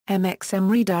MXM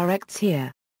redirects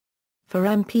here. For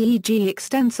MPEG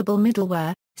extensible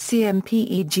middleware, see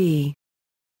MPEG.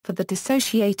 For the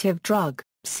dissociative drug,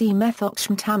 see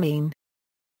Methoxmetamine.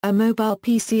 A Mobile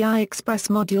PCI Express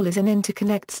Module is an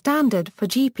interconnect standard for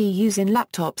GPUs in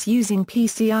laptops using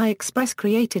PCI Express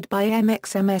created by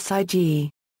MXM-SIG.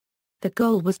 The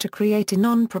goal was to create a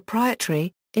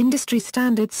non-proprietary,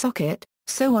 industry-standard socket,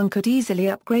 so one could easily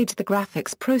upgrade the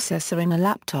graphics processor in a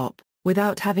laptop,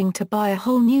 without having to buy a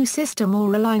whole new system or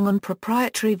relying on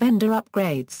proprietary vendor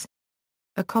upgrades.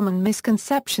 A common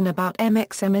misconception about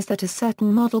MXM is that a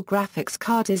certain model graphics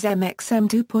card is MXM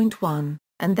 2.1,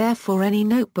 and therefore any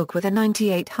notebook with a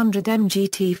 9800M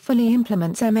GT fully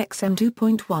implements MXM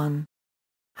 2.1.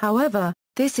 However,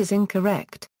 this is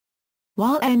incorrect.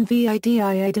 While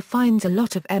NVIDIA defines a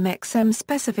lot of MXM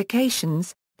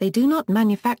specifications, they do not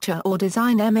manufacture or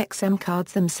design MXM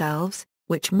cards themselves,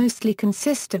 which mostly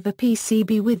consist of a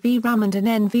PCB with VRAM and an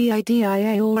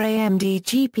NVIDIA or AMD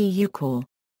GPU core.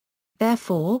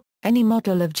 Therefore, any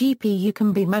model of GPU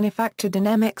can be manufactured in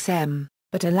MXM,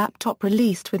 but a laptop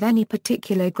released with any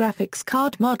particular graphics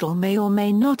card model may or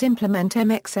may not implement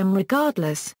MXM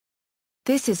regardless.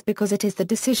 This is because it is the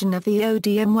decision of the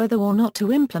ODM whether or not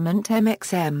to implement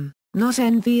MXM, not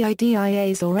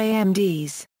NVIDIA's or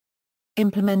AMD's.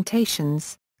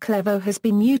 Implementations. Clevo has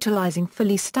been utilizing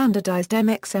fully standardized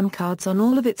MXM cards on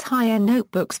all of its high-end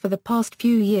notebooks for the past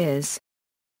few years.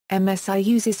 MSI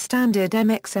uses standard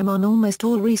MXM on almost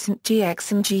all recent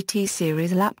GX and GT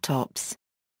series laptops.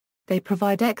 They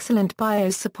provide excellent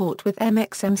BIOS support with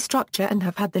MXM structure and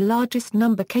have had the largest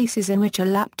number cases in which a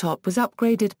laptop was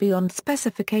upgraded beyond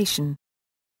specification.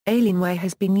 Alienware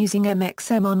has been using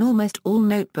MXM on almost all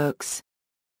notebooks.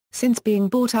 Since being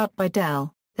bought out by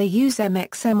Dell, they use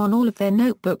MXM on all of their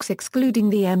notebooks excluding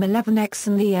the M11X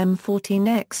and the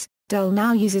M14X. Dell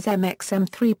now uses MXM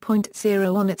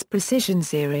 3.0 on its Precision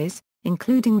series,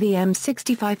 including the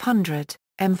M6500,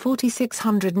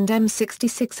 M4600 and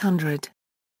M6600.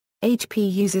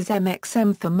 HP uses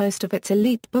MXM for most of its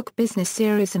EliteBook Business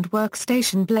series and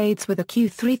workstation blades with a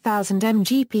Q3000M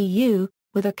GPU,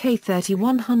 with a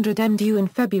K3100M due in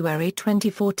February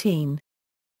 2014.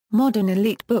 Modern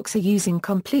EliteBooks are using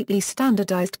completely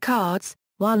standardized cards,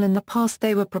 while in the past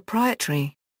they were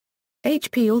proprietary.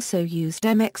 HP also used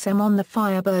MXM on the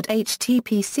Firebird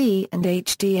HTPC and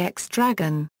HDX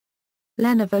Dragon.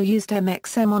 Lenovo used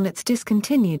MXM on its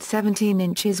discontinued 17"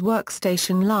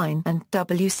 workstation line and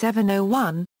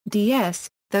W701 DS,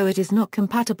 though it is not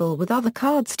compatible with other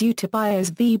cards due to BIOS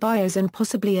v-BIOS and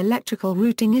possibly electrical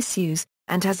routing issues,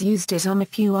 and has used it on a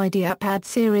few IdeaPad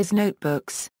series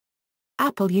notebooks.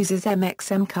 Apple uses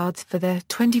MXM cards for their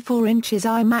 24"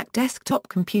 iMac desktop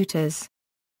computers.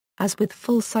 As with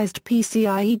full-sized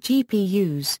PCIe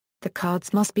GPUs, the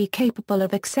cards must be capable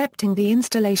of accepting the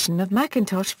installation of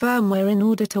Macintosh firmware in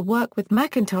order to work with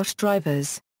Macintosh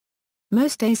drivers.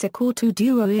 Most Acer Core 2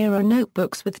 Duo-era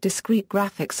notebooks with discrete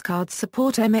graphics cards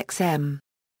support MXM.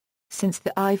 Since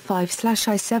the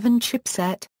i5/i7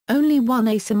 chipset, only one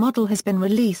Acer model has been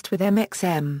released with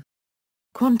MXM.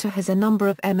 Quanta has a number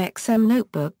of MXM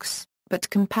notebooks, but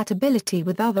compatibility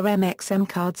with other MXM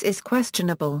cards is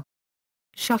questionable.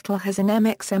 Shuttle has an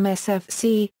MXM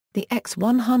SFC, the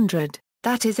X100,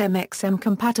 that is MXM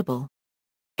compatible.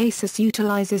 Asus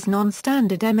utilizes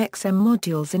non-standard MXM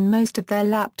modules in most of their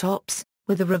laptops,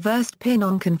 with a reversed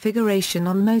pin-on configuration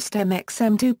on most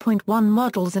MXM 2.1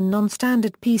 models and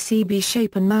non-standard PCB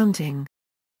shape and mounting.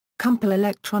 Compal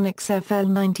Electronics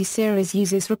FL90 series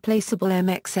uses replaceable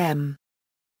MXM.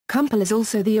 Compal is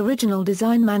also the original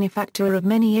design manufacturer of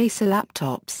many Acer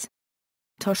laptops.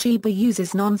 Toshiba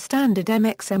uses non-standard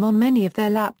MXM on many of their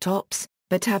laptops,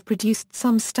 but have produced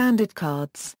some standard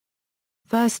cards.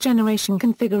 First-generation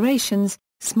configurations,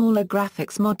 smaller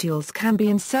graphics modules can be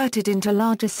inserted into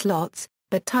larger slots,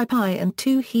 but Type I and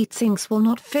II heatsinks will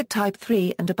not fit Type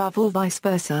 3 and above or vice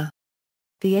versa.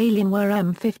 The Alienware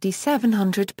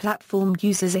M5700 platform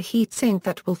uses a heatsink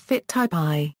that will fit Type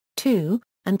I, II,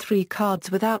 and III cards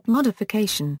without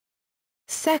modification.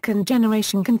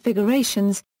 Second-generation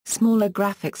configurations, smaller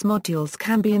graphics modules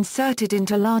can be inserted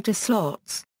into larger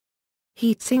slots.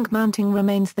 Heatsink mounting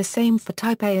remains the same for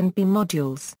Type A and B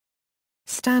modules.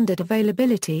 Standard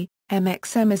availability,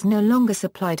 MXM is no longer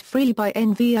supplied freely by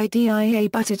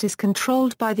NVIDIA but it is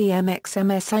controlled by the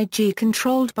MXM-SIG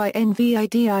controlled by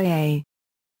NVIDIA.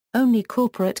 Only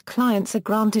corporate clients are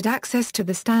granted access to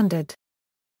the standard.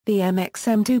 The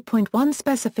MXM 2.1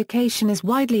 specification is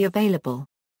widely available.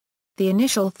 The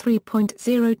initial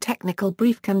 3.0 technical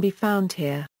brief can be found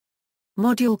here.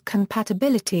 Module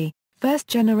compatibility.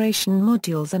 First-generation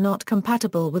modules are not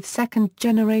compatible with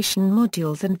second-generation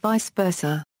modules and vice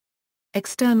versa.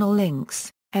 External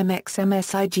links,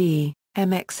 MXM-SIG,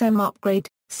 MXM upgrade,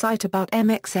 site about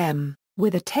MXM,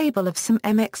 with a table of some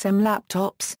MXM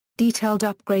laptops, detailed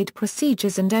upgrade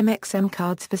procedures and MXM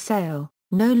cards for sale,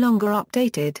 no longer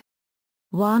updated.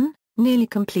 1. Nearly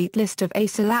complete list of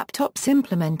Acer laptops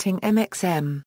implementing MXM.